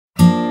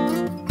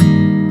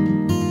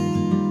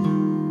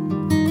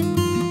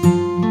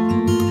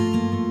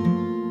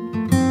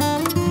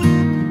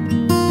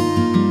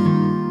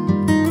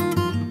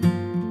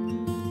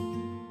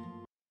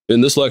In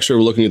this lecture,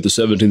 we're looking at the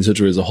 17th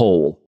century as a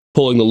whole,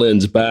 pulling the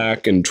lens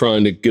back and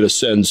trying to get a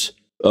sense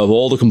of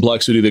all the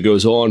complexity that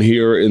goes on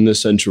here in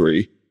this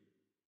century,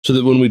 so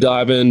that when we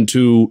dive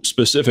into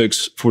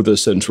specifics for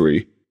this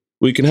century,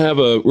 we can have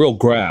a real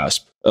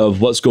grasp of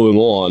what's going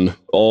on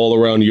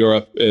all around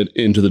Europe and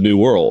into the New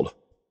World.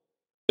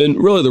 And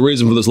really the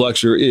reason for this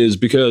lecture is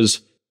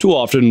because too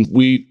often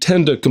we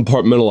tend to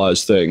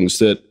compartmentalize things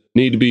that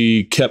need to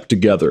be kept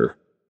together.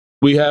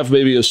 We have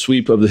maybe a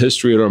sweep of the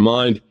history in our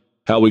mind,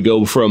 how we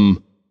go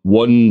from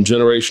one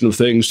generation of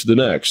things to the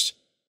next.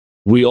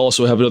 We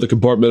also have another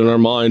compartment in our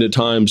mind at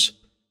times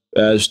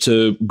as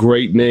to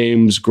great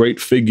names, great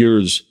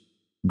figures,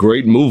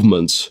 great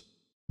movements,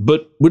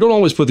 but we don't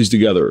always put these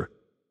together.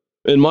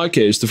 In my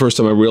case, the first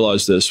time I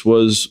realized this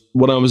was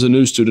when I was a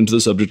new student to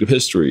the subject of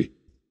history.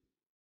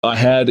 I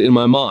had in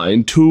my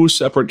mind two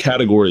separate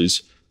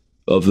categories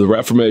of the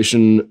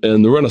Reformation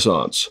and the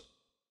Renaissance.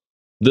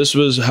 This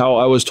was how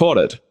I was taught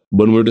it.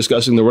 When we were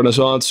discussing the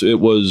Renaissance, it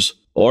was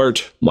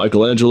art,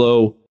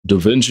 Michelangelo, Da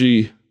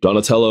Vinci,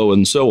 Donatello,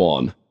 and so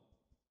on.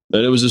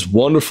 And it was this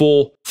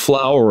wonderful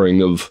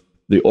flowering of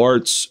the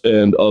arts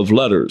and of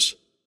letters.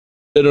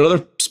 In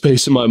another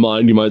space in my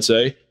mind, you might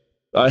say,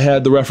 I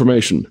had the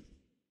Reformation,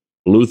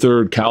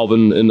 Luther,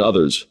 Calvin, and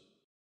others.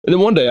 And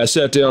then one day I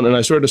sat down and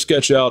I started to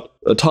sketch out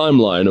a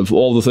timeline of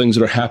all the things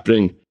that are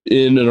happening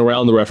in and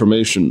around the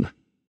Reformation.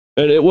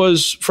 And it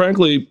was,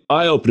 frankly,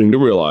 eye-opening to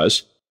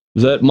realize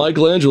that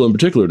Michelangelo in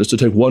particular, just to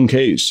take one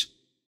case,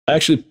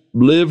 actually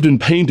lived and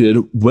painted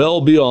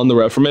well beyond the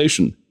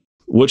Reformation,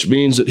 which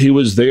means that he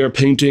was there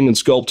painting and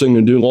sculpting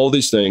and doing all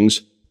these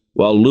things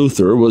while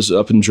Luther was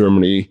up in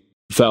Germany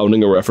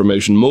founding a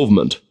Reformation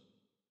movement.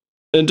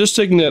 And just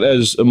taking that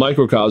as a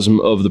microcosm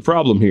of the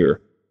problem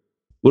here,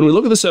 when we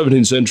look at the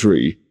 17th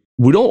century,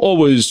 we don't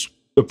always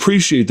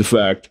appreciate the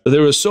fact that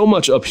there is so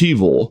much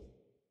upheaval,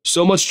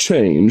 so much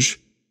change,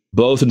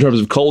 both in terms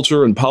of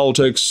culture and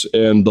politics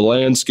and the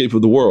landscape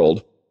of the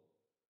world,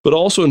 but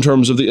also in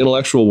terms of the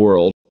intellectual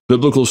world,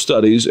 biblical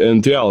studies,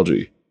 and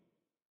theology.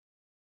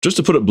 Just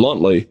to put it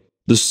bluntly,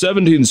 the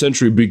 17th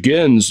century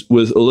begins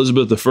with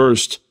Elizabeth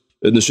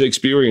I in the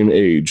Shakespearean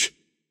age,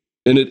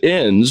 and it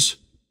ends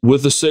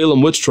with the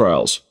Salem witch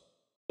trials.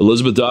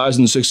 Elizabeth dies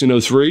in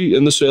 1603,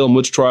 and the Salem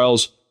witch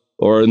trials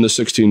are in the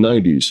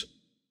 1690s.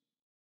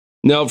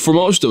 Now, for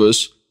most of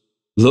us,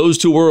 those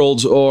two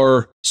worlds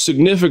are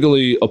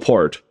significantly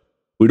apart.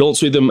 We don't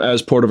see them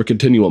as part of a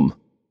continuum.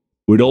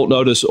 We don't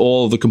notice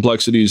all of the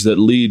complexities that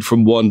lead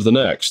from one to the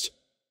next.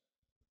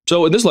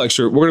 So in this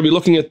lecture, we're going to be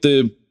looking at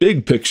the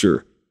big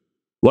picture.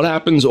 What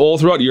happens all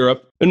throughout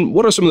Europe, and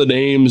what are some of the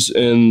names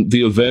and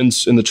the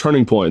events and the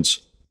turning points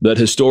that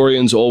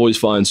historians always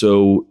find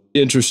so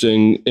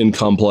interesting and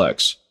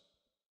complex?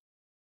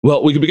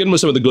 Well, we can begin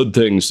with some of the good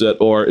things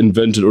that are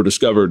invented or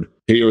discovered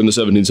here in the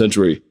 17th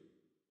century.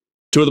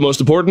 Two of the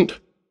most important: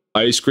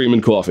 ice cream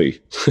and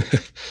coffee.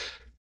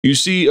 You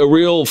see a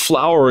real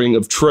flowering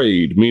of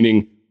trade,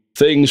 meaning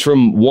things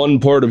from one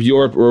part of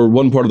Europe or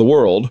one part of the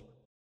world,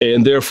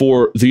 and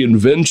therefore the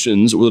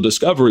inventions or the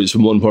discoveries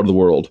from one part of the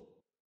world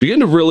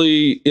begin to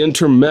really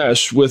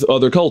intermesh with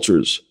other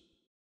cultures.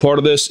 Part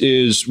of this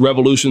is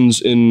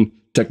revolutions in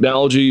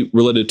technology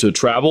related to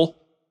travel.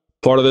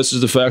 Part of this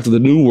is the fact that the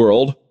New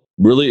World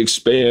really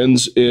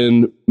expands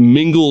and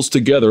mingles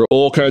together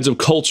all kinds of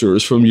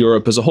cultures from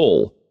Europe as a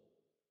whole.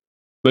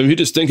 I mean, if you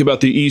just think about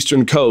the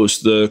eastern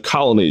coast, the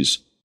colonies,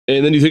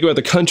 and then you think about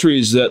the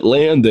countries that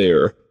land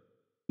there,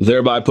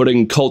 thereby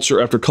putting culture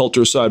after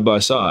culture side by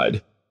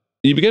side,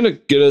 you begin to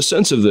get a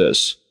sense of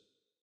this.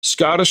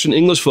 Scottish and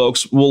English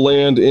folks will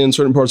land in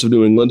certain parts of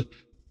New England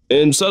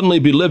and suddenly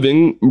be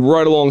living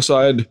right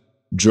alongside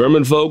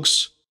German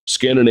folks,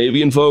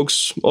 Scandinavian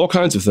folks, all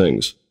kinds of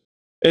things.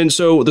 And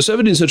so the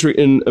 17th century,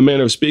 in a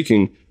manner of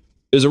speaking,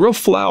 is a real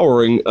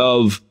flowering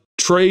of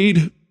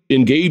trade,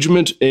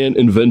 engagement, and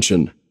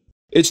invention.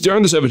 It's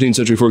during the 17th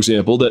century, for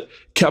example, that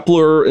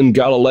Kepler and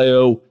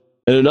Galileo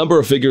and a number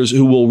of figures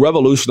who will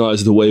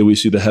revolutionize the way we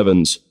see the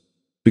heavens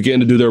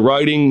began to do their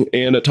writing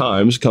and at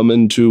times come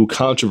into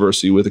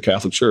controversy with the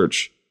Catholic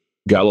Church,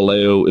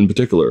 Galileo in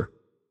particular.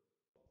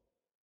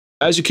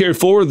 As you carry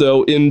forward,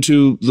 though,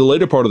 into the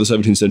later part of the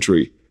 17th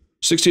century,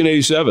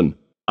 1687,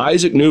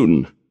 Isaac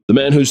Newton, the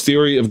man whose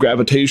theory of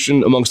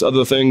gravitation, amongst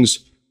other things,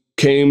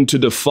 came to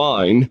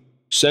define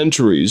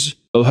centuries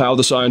of how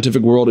the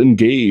scientific world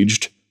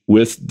engaged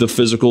with the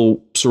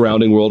physical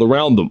surrounding world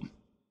around them.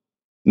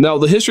 Now,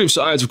 the history of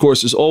science, of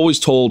course, is always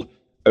told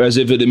as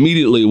if it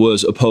immediately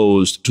was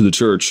opposed to the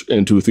church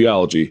and to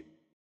theology.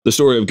 The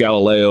story of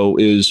Galileo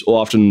is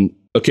often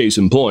a case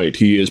in point.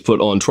 He is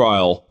put on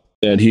trial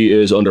and he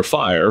is under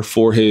fire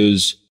for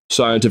his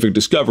scientific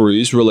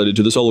discoveries related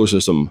to the solar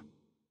system.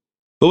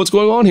 But what's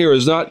going on here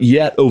is not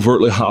yet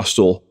overtly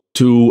hostile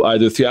to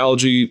either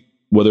theology,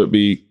 whether it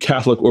be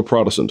Catholic or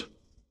Protestant.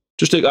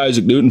 Just take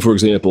Isaac Newton, for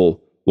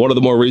example. One of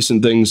the more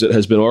recent things that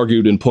has been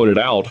argued and pointed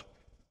out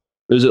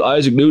is that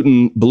Isaac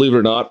Newton, believe it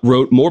or not,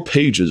 wrote more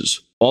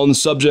pages on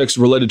subjects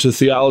related to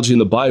theology in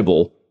the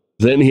Bible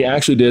than he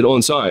actually did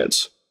on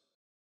science.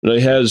 Now,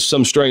 he has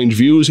some strange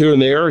views here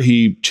and there.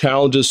 He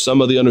challenges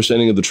some of the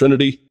understanding of the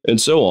Trinity and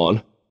so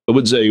on. I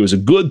would say he was a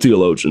good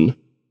theologian.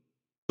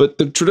 But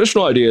the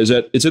traditional idea is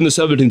that it's in the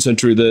 17th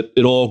century that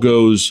it all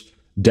goes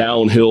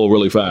downhill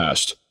really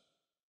fast.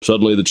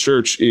 Suddenly the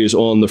church is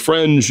on the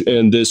fringe,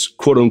 and this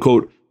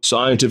quote-unquote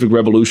scientific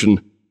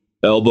revolution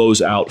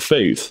elbows out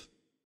faith.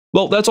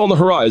 Well, that's on the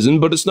horizon,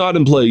 but it's not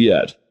in play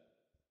yet.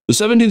 The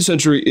 17th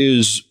century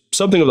is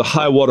something of the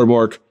high water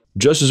mark,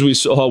 just as we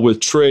saw with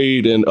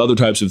trade and other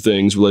types of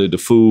things related to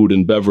food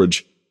and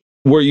beverage,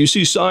 where you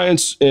see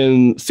science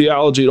and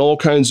theology and all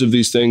kinds of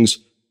these things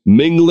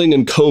mingling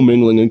and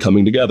commingling and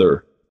coming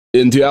together.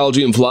 In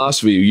theology and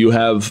philosophy, you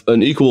have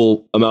an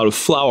equal amount of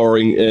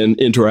flowering and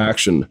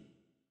interaction.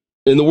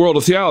 In the world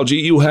of theology,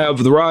 you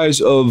have the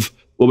rise of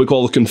what we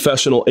call the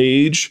confessional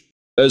age,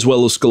 as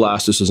well as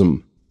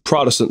scholasticism,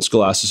 Protestant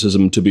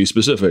scholasticism to be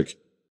specific.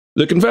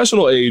 The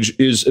confessional age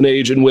is an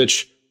age in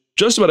which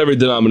just about every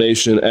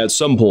denomination at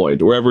some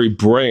point, or every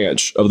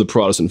branch of the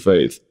Protestant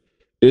faith,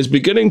 is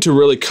beginning to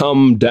really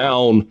come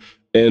down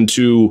and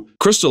to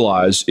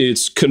crystallize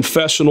its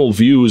confessional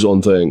views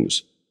on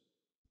things.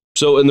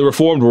 So in the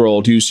Reformed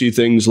world, you see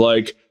things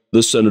like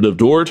the Synod of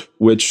Dort,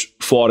 which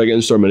fought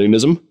against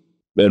Arminianism,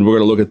 and we're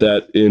going to look at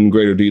that in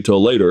greater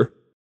detail later.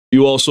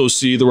 You also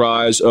see the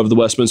rise of the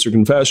Westminster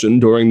Confession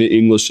during the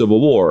English Civil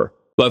War,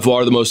 by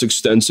far the most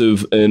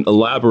extensive and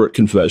elaborate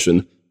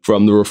confession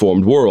from the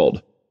Reformed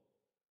world.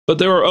 But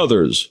there are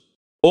others.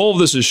 All of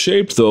this is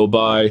shaped, though,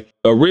 by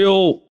a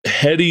real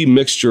heady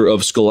mixture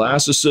of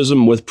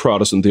scholasticism with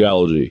Protestant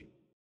theology.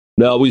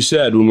 Now, we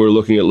said when we were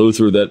looking at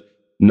Luther that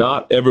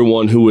not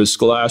everyone who is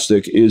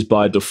scholastic is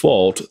by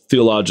default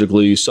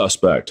theologically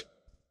suspect.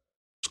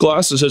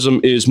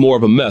 Scholasticism is more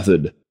of a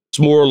method. It's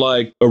more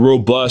like a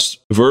robust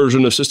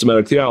version of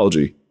systematic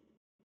theology.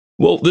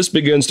 Well, this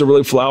begins to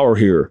really flower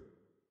here.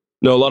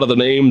 Now, a lot of the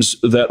names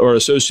that are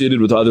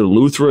associated with either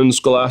Lutheran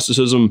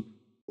scholasticism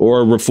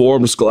or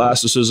Reformed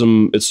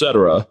scholasticism,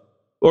 etc.,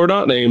 are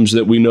not names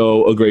that we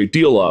know a great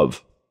deal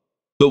of.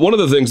 But one of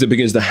the things that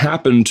begins to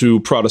happen to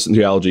Protestant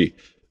theology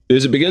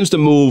is it begins to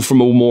move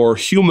from a more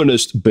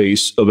humanist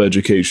base of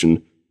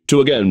education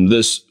to, again,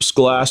 this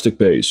scholastic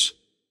base.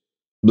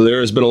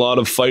 There has been a lot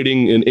of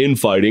fighting and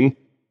infighting,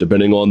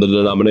 depending on the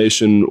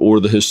denomination or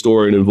the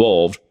historian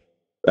involved,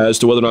 as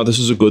to whether or not this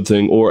is a good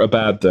thing or a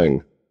bad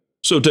thing.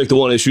 So take the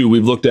one issue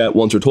we've looked at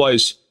once or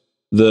twice,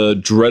 the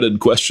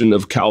dreaded question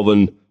of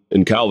Calvin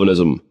and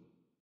Calvinism.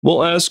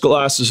 Well, as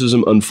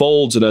scholasticism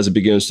unfolds and as it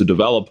begins to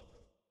develop,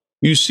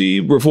 you see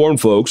Reformed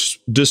folks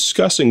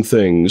discussing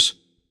things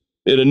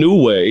in a new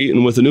way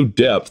and with a new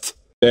depth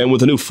and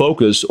with a new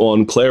focus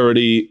on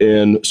clarity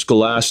and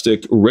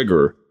scholastic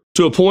rigor,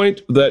 to a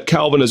point that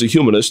Calvin as a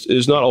humanist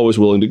is not always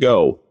willing to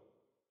go.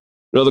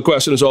 Now, the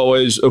question is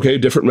always, okay,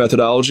 different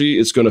methodology,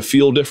 it's going to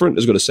feel different,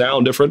 it's going to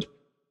sound different,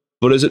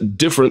 but is it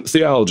different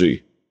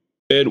theology?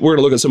 And we're going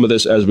to look at some of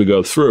this as we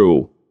go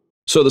through.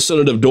 So the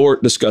Synod of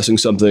Dort discussing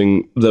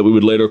something that we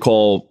would later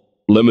call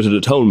limited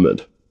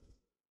atonement.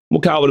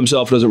 Well, Calvin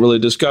himself doesn't really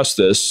discuss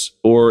this,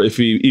 or if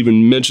he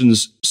even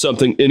mentions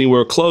something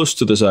anywhere close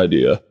to this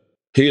idea,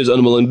 he is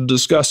unwilling to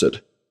discuss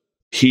it.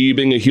 He,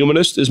 being a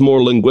humanist, is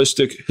more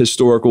linguistic,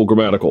 historical,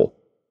 grammatical.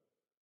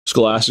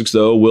 Scholastics,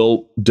 though,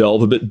 will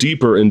delve a bit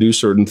deeper into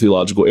certain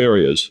theological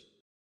areas.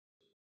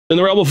 In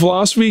the realm of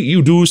philosophy,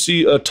 you do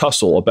see a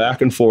tussle, a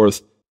back and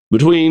forth,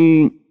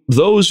 between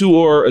those who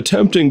are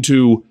attempting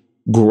to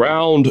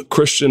ground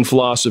Christian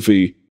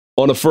philosophy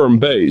on a firm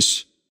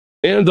base,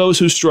 and those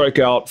who strike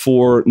out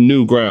for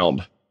new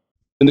ground.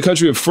 In the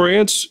country of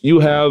France, you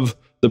have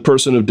the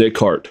person of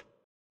Descartes.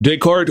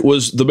 Descartes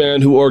was the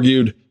man who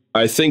argued,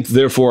 "I think,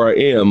 therefore I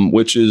am,"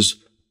 which is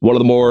one of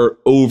the more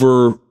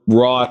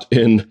overwrought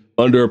and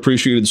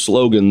underappreciated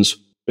slogans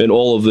in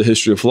all of the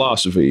history of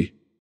philosophy.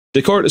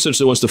 Descartes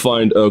essentially wants to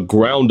find a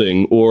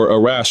grounding or a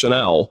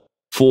rationale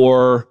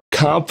for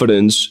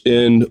confidence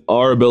in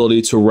our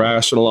ability to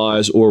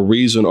rationalize or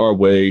reason our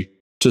way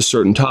to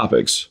certain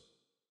topics.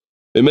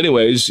 In many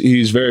ways,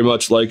 he's very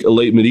much like a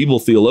late medieval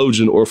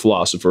theologian or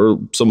philosopher,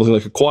 something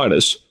like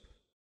Aquinas.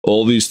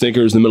 All these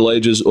thinkers in the Middle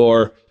Ages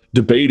are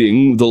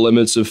debating the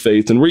limits of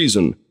faith and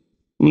reason.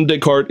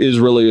 Descartes is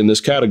really in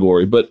this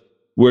category, but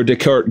where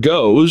Descartes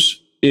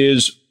goes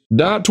is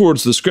not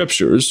towards the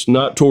scriptures,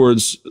 not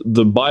towards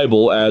the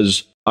Bible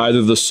as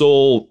either the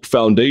sole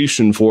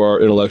foundation for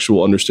our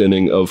intellectual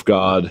understanding of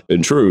God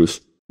and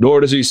truth, nor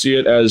does he see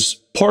it as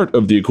part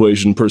of the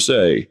equation per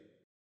se.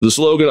 The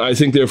slogan, "I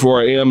think,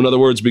 therefore I am," in other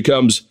words,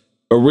 becomes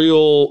a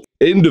real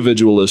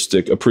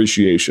individualistic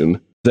appreciation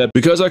that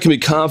because I can be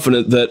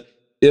confident that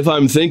if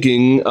I'm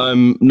thinking,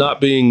 I'm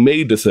not being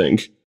made to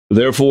think,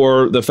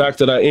 therefore the fact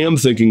that I am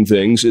thinking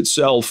things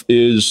itself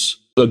is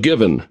a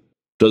given,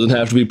 doesn't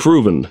have to be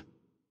proven.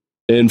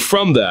 And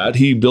from that,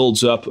 he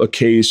builds up a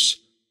case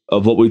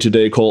of what we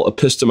today call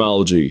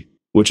epistemology,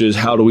 which is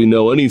how do we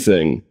know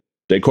anything?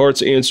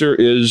 Descartes' answer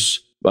is,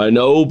 I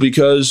know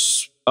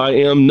because I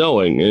am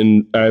knowing.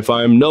 And if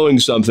I'm knowing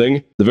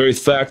something, the very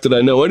fact that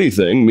I know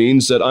anything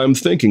means that I'm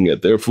thinking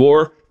it.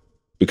 Therefore,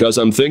 because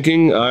I'm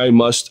thinking, I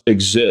must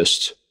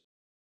exist.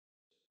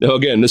 Now,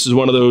 again, this is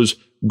one of those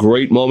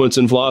great moments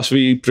in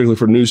philosophy, particularly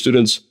for new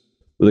students,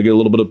 where they get a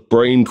little bit of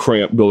brain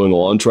cramp going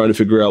on, trying to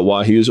figure out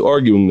why he is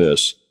arguing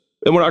this.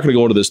 And we're not going to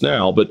go into this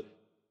now, but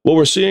what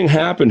we're seeing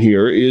happen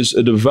here is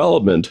a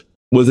development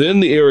within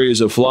the areas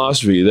of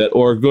philosophy that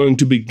are going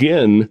to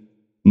begin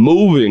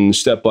moving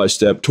step by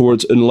step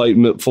towards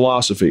Enlightenment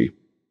philosophy,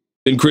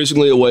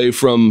 increasingly away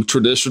from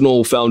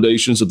traditional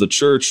foundations of the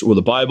church or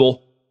the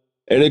Bible,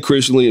 and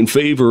increasingly in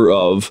favor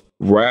of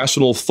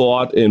rational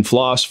thought and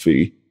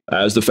philosophy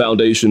as the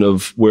foundation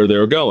of where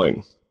they're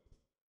going.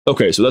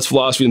 Okay, so that's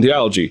philosophy and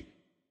theology.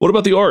 What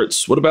about the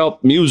arts? What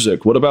about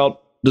music? What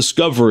about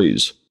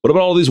discoveries? What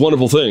about all these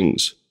wonderful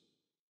things?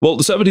 Well,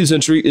 the 17th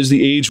century is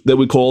the age that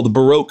we call the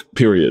Baroque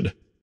period.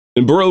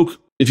 And Baroque,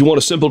 if you want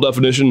a simple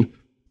definition,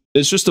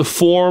 it's just a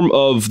form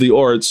of the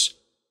arts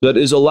that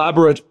is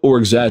elaborate or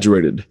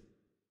exaggerated.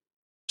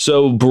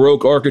 So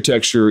Baroque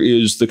architecture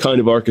is the kind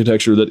of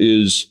architecture that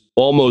is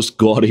almost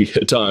gaudy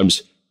at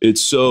times.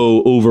 It's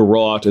so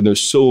overwrought and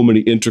there's so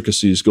many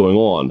intricacies going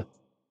on.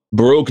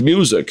 Baroque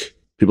music,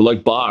 people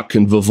like Bach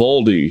and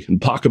Vivaldi and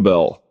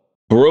Pachelbel.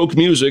 Baroque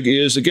music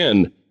is,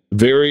 again,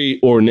 very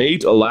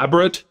ornate,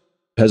 elaborate,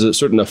 has a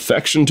certain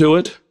affection to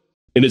it.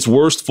 In its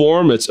worst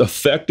form, it's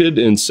affected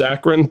and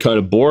saccharine, kind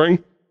of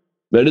boring.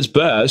 At its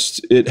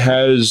best, it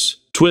has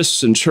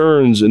twists and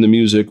turns in the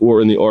music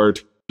or in the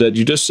art that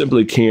you just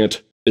simply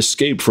can't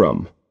escape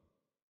from.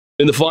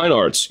 In the fine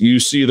arts, you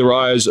see the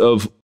rise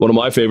of one of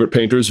my favorite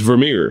painters,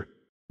 Vermeer.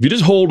 If you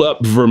just hold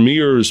up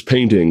Vermeer's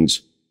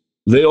paintings,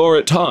 they are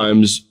at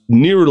times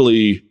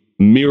nearly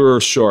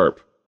mirror sharp.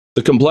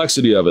 The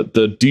complexity of it,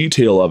 the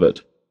detail of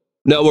it.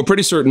 Now, we're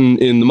pretty certain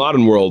in the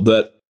modern world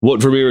that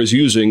what Vermeer is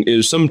using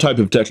is some type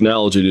of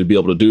technology to be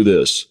able to do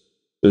this.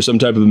 There's some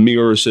type of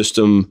mirror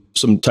system,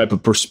 some type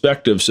of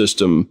perspective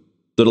system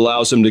that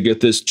allows him to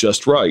get this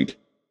just right.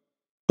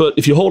 But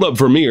if you hold up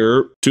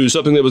Vermeer to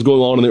something that was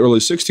going on in the early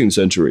 16th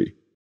century,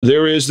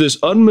 there is this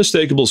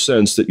unmistakable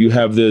sense that you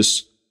have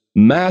this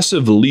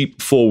massive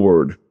leap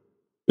forward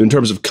in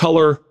terms of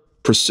color,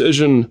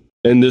 precision,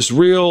 and this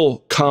real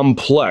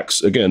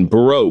complex, again,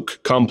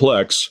 Baroque,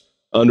 complex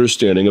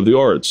understanding of the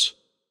arts.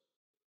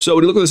 So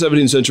when you look at the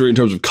 17th century in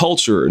terms of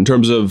culture, in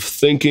terms of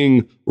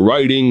thinking,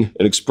 writing,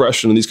 and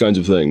expression, and these kinds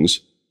of things,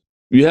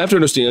 you have to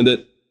understand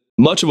that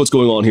much of what's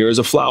going on here is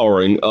a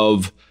flowering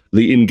of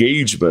the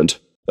engagement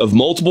of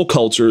multiple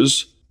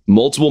cultures,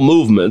 multiple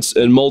movements,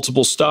 and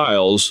multiple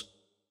styles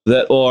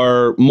that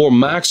are more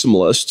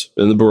maximalist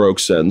in the Baroque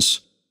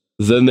sense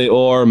than they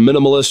are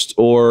minimalist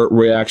or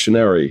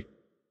reactionary.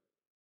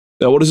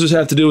 Now, what does this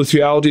have to do with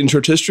theology and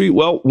church history?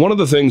 Well, one of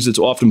the things that's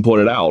often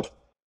pointed out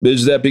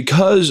is that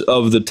because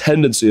of the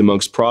tendency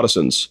amongst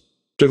Protestants,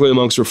 particularly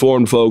amongst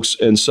Reformed folks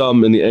and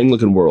some in the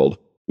Anglican world,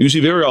 you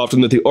see very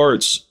often that the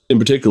arts, in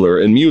particular,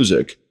 and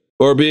music,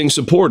 are being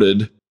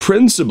supported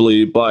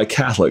principally by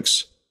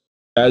Catholics.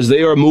 As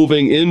they are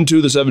moving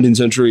into the 17th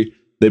century,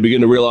 they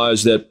begin to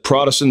realize that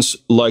Protestants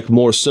like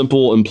more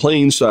simple and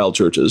plain style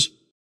churches.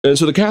 And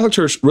so the Catholic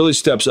Church really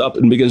steps up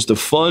and begins to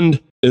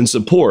fund and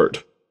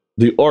support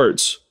the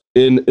arts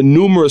in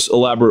numerous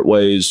elaborate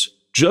ways,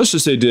 just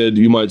as they did,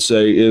 you might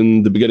say,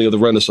 in the beginning of the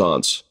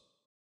Renaissance.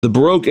 The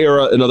Baroque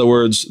era, in other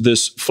words,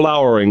 this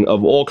flowering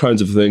of all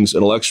kinds of things,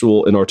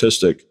 intellectual and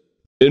artistic,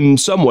 in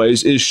some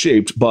ways is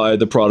shaped by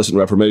the Protestant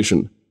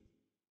Reformation.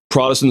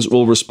 Protestants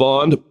will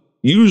respond,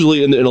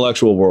 usually in the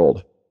intellectual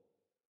world.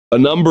 A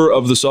number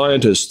of the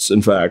scientists,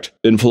 in fact,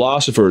 and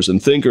philosophers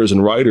and thinkers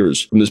and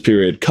writers from this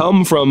period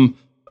come from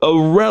a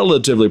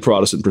relatively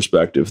Protestant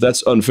perspective.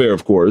 That's unfair,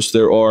 of course.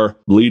 There are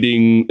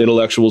leading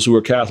intellectuals who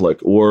are Catholic,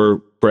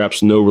 or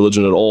perhaps no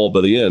religion at all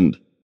by the end.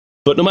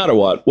 But no matter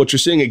what you're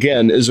seeing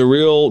again is a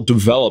real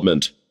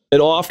development.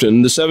 And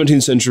often the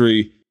 17th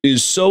century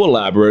is so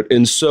elaborate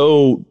and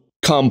so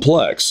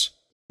complex.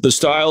 The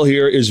style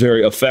here is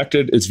very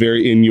affected. It's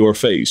very in your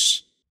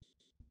face.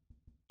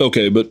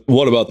 Okay, but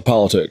what about the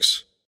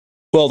politics?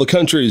 Well, the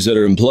countries that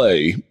are in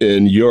play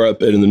in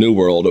Europe and in the New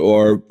World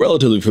are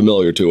relatively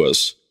familiar to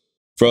us.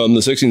 From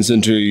the 16th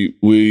century,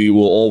 we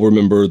will all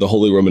remember the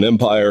Holy Roman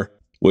Empire,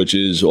 which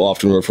is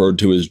often referred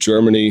to as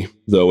Germany,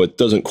 though it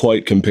doesn't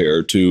quite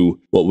compare to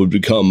what would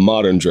become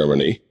modern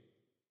Germany.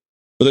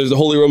 But there's the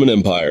Holy Roman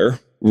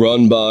Empire,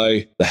 run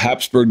by the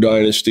Habsburg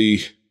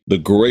dynasty. The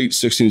great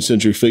 16th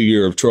century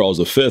figure of Charles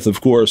V,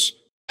 of course,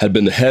 had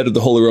been the head of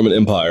the Holy Roman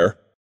Empire.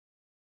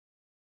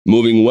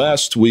 Moving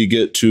west, we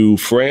get to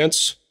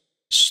France,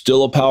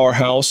 still a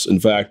powerhouse. In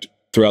fact,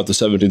 throughout the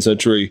 17th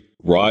century,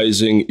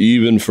 rising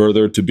even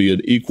further to be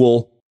an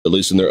equal, at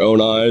least in their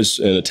own eyes,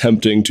 and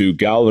attempting to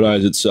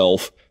galvanize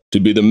itself to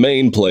be the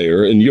main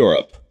player in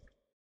Europe.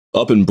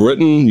 Up in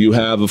Britain, you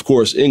have, of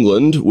course,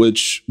 England,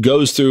 which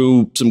goes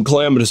through some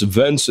calamitous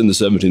events in the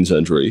 17th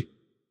century.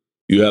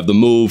 You have the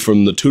move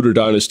from the Tudor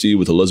dynasty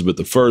with Elizabeth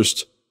I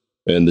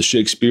and the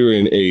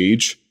Shakespearean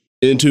age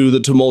into the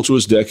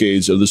tumultuous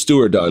decades of the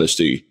Stuart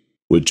dynasty,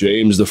 with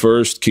James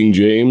I, King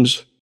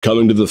James,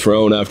 coming to the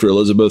throne after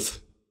Elizabeth,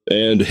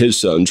 and his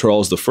son,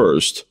 Charles I,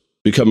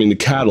 becoming the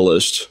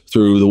catalyst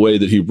through the way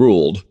that he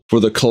ruled for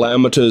the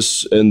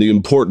calamitous and the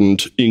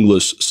important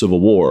English Civil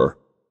War.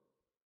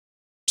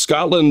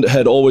 Scotland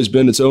had always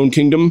been its own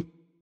kingdom,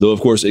 though of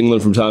course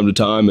England from time to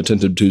time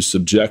attempted to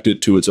subject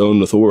it to its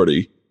own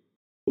authority.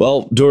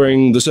 Well,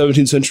 during the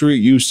 17th century,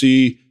 you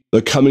see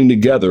the coming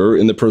together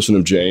in the person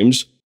of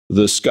James,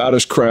 the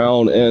Scottish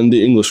crown and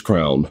the English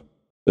crown.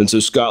 And so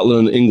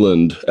Scotland and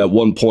England, at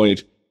one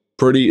point,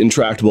 pretty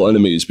intractable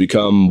enemies,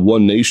 become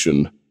one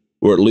nation,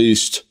 or at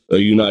least a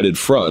united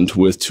front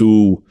with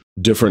two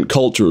different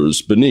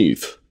cultures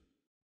beneath.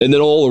 And then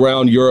all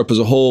around Europe as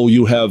a whole,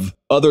 you have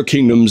other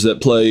kingdoms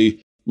that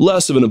play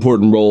less of an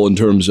important role in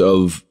terms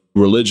of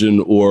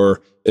religion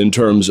or in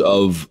terms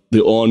of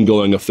the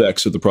ongoing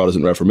effects of the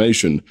Protestant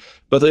Reformation,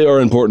 but they are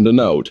important to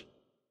note.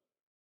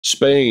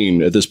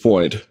 Spain, at this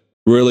point,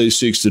 really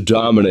seeks to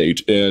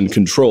dominate and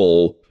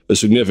control a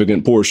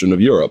significant portion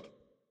of Europe.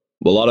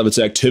 A lot of its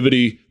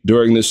activity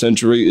during this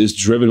century is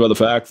driven by the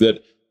fact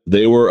that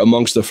they were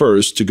amongst the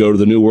first to go to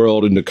the New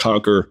World and to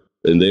conquer,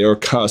 and they are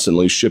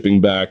constantly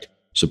shipping back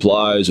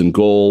supplies and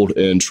gold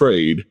and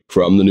trade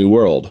from the New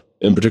World,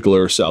 in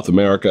particular South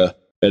America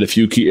and a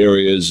few key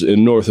areas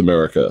in North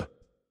America.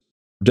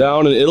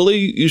 Down in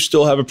Italy, you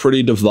still have a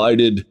pretty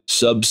divided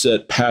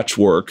subset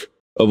patchwork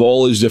of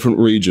all these different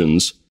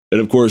regions.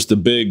 And of course, the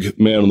big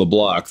man on the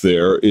block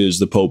there is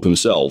the Pope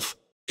himself,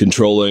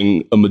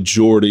 controlling a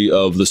majority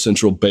of the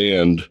central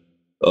band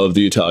of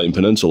the Italian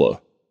peninsula.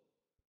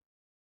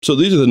 So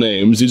these are the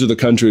names, these are the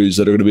countries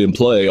that are going to be in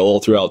play all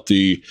throughout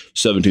the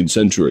 17th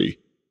century.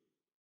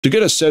 To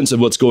get a sense of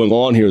what's going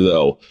on here,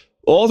 though,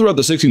 all throughout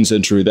the 16th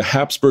century, the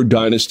Habsburg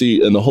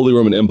dynasty and the Holy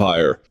Roman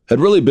Empire had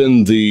really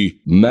been the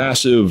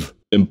massive,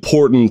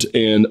 important,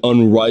 and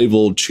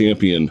unrivaled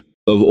champion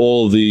of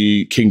all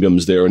the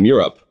kingdoms there in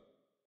Europe.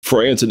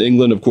 France and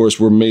England, of course,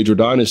 were major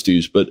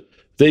dynasties, but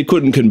they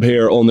couldn't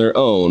compare on their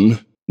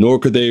own, nor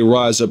could they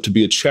rise up to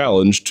be a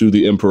challenge to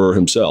the emperor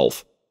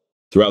himself.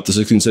 Throughout the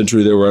 16th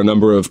century, there were a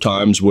number of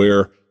times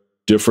where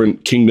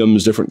different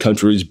kingdoms, different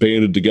countries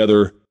banded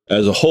together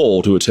as a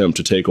whole to attempt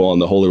to take on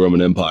the Holy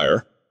Roman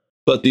Empire,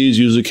 but these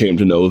usually came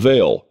to no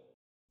avail.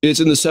 It's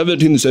in the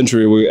 17th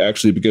century where we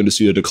actually begin to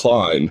see a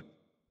decline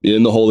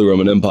in the Holy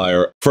Roman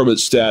Empire from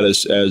its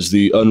status as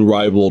the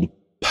unrivaled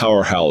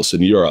powerhouse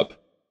in Europe.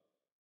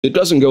 It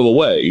doesn't go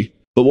away,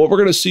 but what we're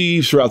going to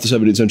see throughout the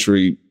 17th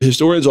century,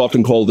 historians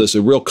often call this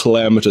a real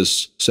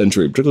calamitous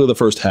century, particularly the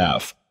first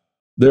half.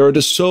 There are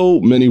just so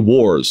many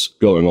wars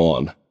going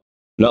on,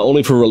 not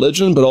only for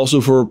religion, but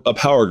also for a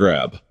power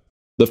grab.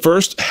 The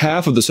first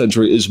half of the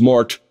century is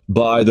marked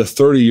by the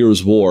 30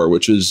 Years' War,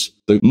 which is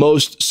the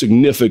most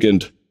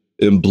significant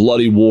and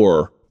bloody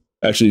war,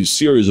 actually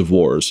series of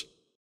wars,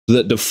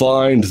 that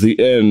defined the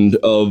end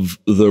of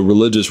the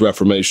religious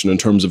Reformation in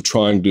terms of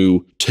trying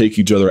to take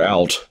each other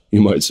out,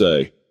 you might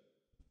say.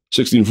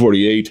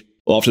 1648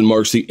 often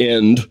marks the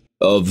end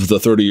of the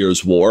 30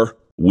 Years' War,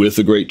 with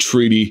the great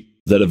treaty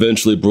that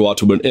eventually brought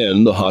to an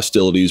end the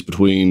hostilities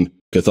between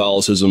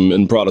Catholicism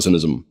and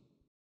Protestantism.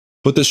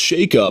 But the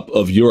shakeup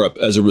of Europe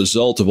as a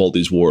result of all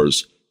these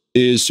wars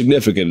is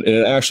significant, and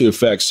it actually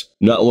affects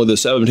not only the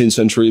 17th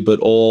century, but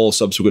all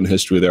subsequent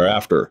history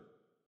thereafter.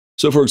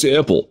 So, for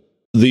example,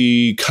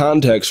 the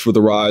context for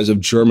the rise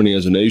of Germany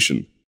as a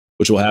nation,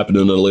 which will happen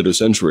in a later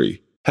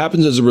century,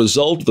 happens as a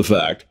result of the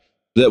fact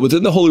that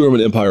within the Holy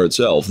Roman Empire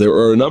itself, there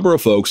are a number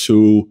of folks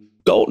who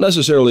don't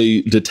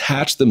necessarily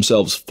detach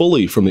themselves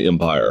fully from the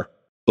empire,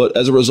 but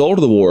as a result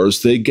of the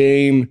wars, they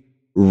gain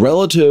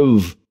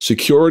relative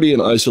security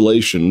and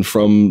isolation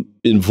from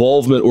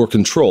involvement or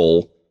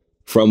control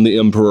from the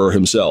emperor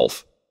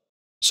himself.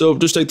 So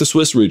just take the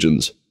Swiss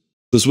regions.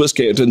 The Swiss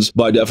cantons,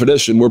 by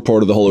definition, were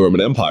part of the Holy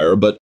Roman Empire,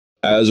 but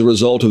as a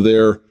result of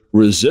their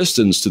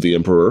resistance to the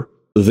emperor,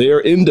 their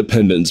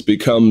independence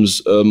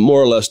becomes a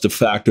more or less de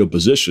facto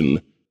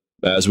position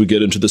as we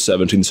get into the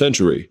 17th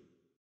century.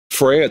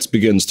 France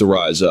begins to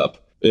rise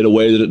up in a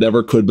way that it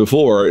never could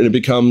before, and it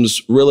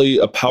becomes really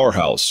a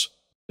powerhouse.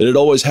 And it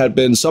always had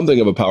been something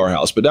of a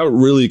powerhouse, but now it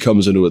really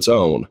comes into its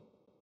own.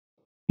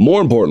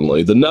 More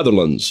importantly, the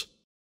Netherlands.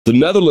 The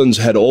Netherlands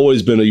had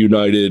always been a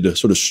united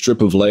sort of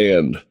strip of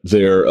land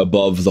there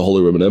above the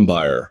Holy Roman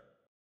Empire.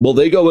 Well,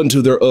 they go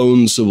into their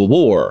own civil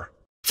war.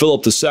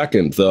 Philip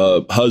II,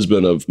 the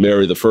husband of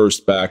Mary I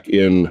back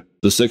in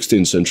the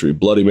 16th century,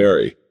 Bloody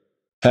Mary,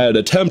 had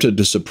attempted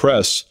to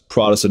suppress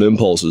Protestant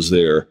impulses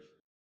there.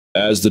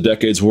 As the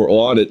decades wore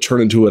on, it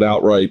turned into an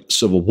outright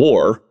civil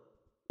war.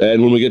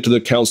 And when we get to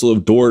the Council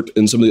of Dort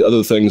and some of the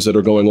other things that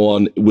are going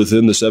on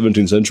within the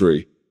 17th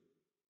century,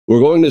 we're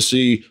going to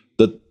see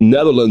the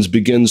Netherlands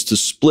begins to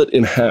split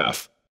in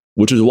half,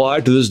 which is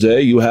why to this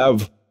day you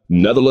have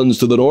Netherlands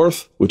to the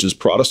north, which is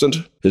Protestant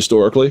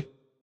historically,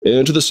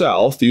 and to the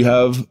south you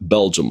have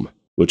Belgium,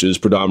 which is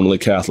predominantly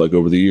Catholic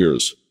over the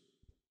years.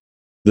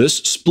 This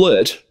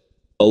split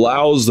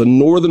allows the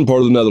northern part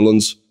of the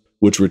Netherlands,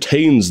 which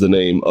retains the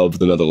name of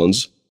the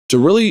Netherlands, to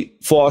really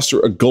foster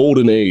a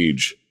golden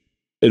age.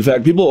 In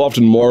fact, people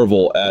often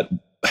marvel at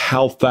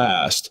how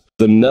fast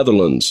the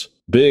Netherlands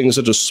being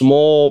such a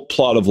small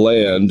plot of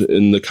land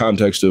in the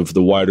context of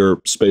the wider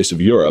space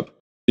of Europe,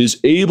 is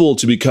able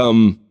to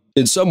become,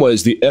 in some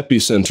ways, the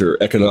epicenter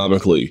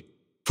economically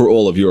for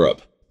all of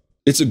Europe.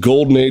 It's a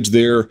golden age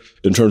there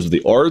in terms of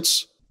the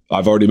arts.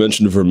 I've already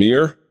mentioned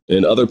Vermeer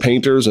and other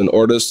painters and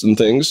artists and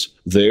things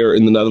there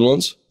in the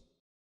Netherlands.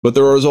 But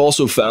there was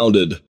also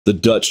founded the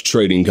Dutch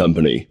Trading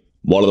Company,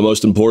 one of the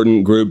most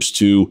important groups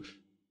to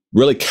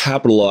really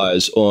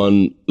capitalize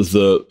on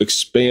the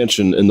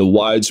expansion and the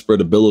widespread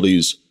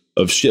abilities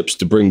of ships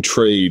to bring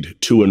trade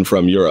to and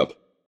from Europe.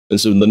 And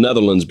so the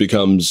Netherlands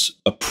becomes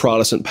a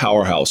Protestant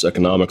powerhouse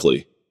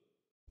economically.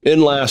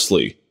 And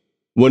lastly,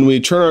 when we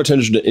turn our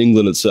attention to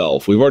England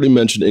itself, we've already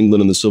mentioned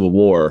England in the Civil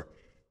War,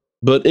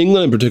 but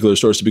England in particular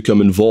starts to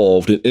become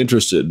involved and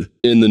interested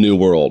in the New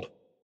World.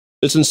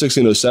 It's in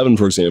 1607,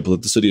 for example,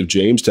 that the city of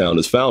Jamestown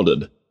is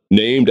founded,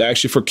 named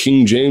actually for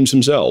King James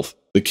himself,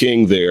 the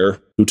king there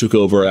who took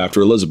over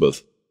after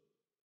Elizabeth.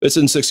 It's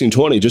in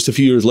 1620, just a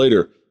few years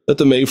later, that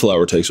the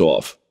Mayflower takes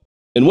off.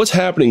 And what's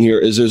happening here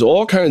is there's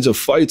all kinds of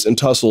fights and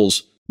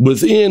tussles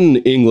within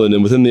England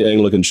and within the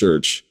Anglican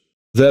Church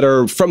that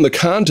are from the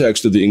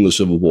context of the English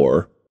Civil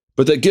War,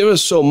 but that give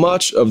us so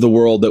much of the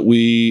world that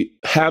we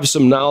have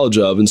some knowledge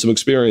of and some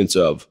experience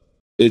of.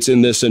 It's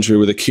in this century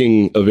where the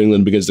King of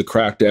England begins to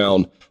crack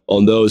down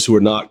on those who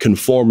are not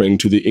conforming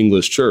to the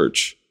English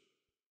Church.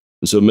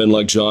 And so men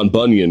like John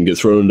Bunyan get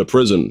thrown into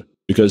prison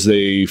because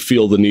they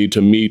feel the need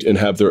to meet and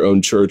have their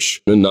own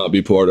church and not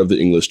be part of the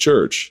English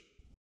Church.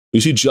 You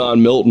see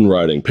John Milton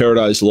writing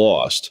Paradise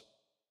Lost.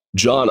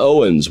 John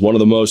Owens, one of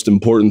the most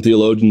important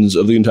theologians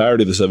of the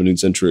entirety of the 17th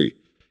century,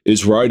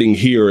 is writing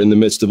here in the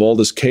midst of all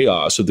this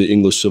chaos of the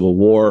English Civil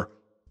War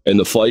and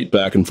the fight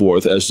back and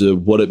forth as to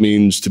what it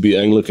means to be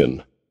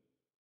Anglican.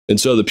 And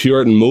so the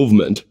Puritan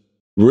movement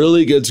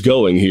really gets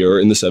going here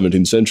in the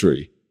 17th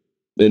century.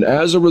 And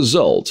as a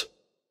result,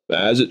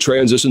 as it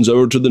transitions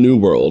over to the New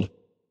World,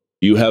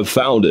 you have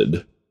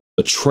founded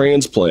a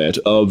transplant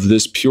of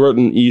this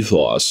Puritan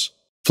ethos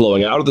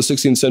flowing out of the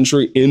 16th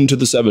century into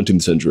the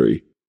 17th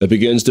century that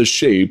begins to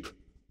shape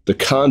the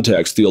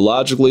context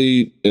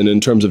theologically and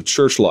in terms of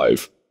church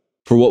life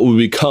for what will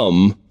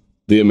become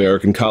the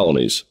American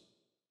colonies.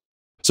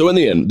 So in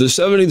the end, the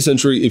 17th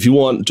century, if you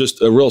want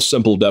just a real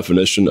simple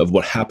definition of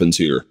what happens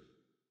here,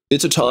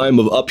 it's a time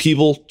of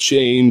upheaval,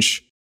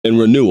 change, and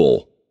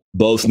renewal,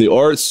 both in the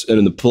arts and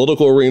in the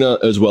political arena,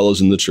 as well as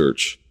in the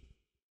church.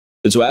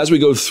 And so as we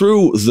go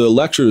through the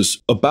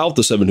lectures about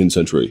the 17th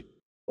century,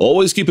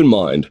 always keep in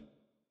mind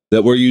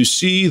that where you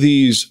see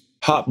these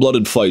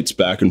hot-blooded fights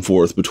back and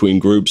forth between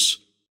groups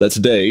that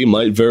today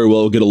might very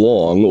well get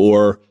along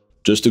or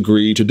just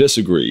agree to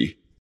disagree,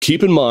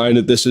 keep in mind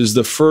that this is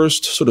the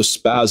first sort of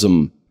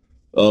spasm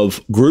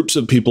of groups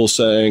of people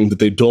saying that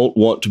they don't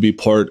want to be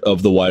part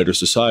of the wider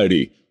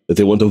society, that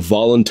they want to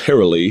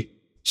voluntarily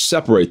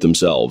separate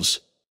themselves,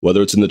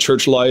 whether it's in the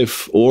church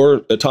life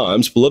or at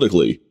times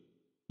politically.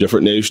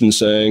 Different nations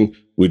saying,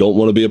 we don't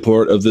want to be a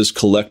part of this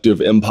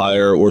collective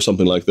empire or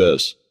something like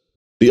this.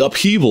 The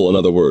upheaval, in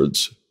other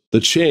words, the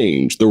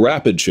change, the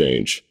rapid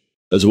change,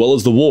 as well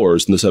as the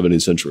wars in the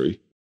 17th century,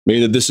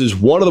 meaning that this is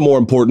one of the more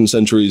important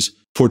centuries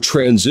for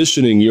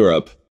transitioning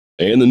Europe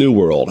and the New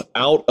World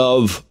out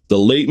of the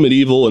late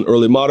medieval and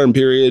early modern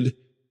period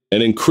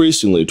and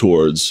increasingly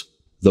towards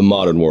the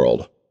modern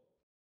world.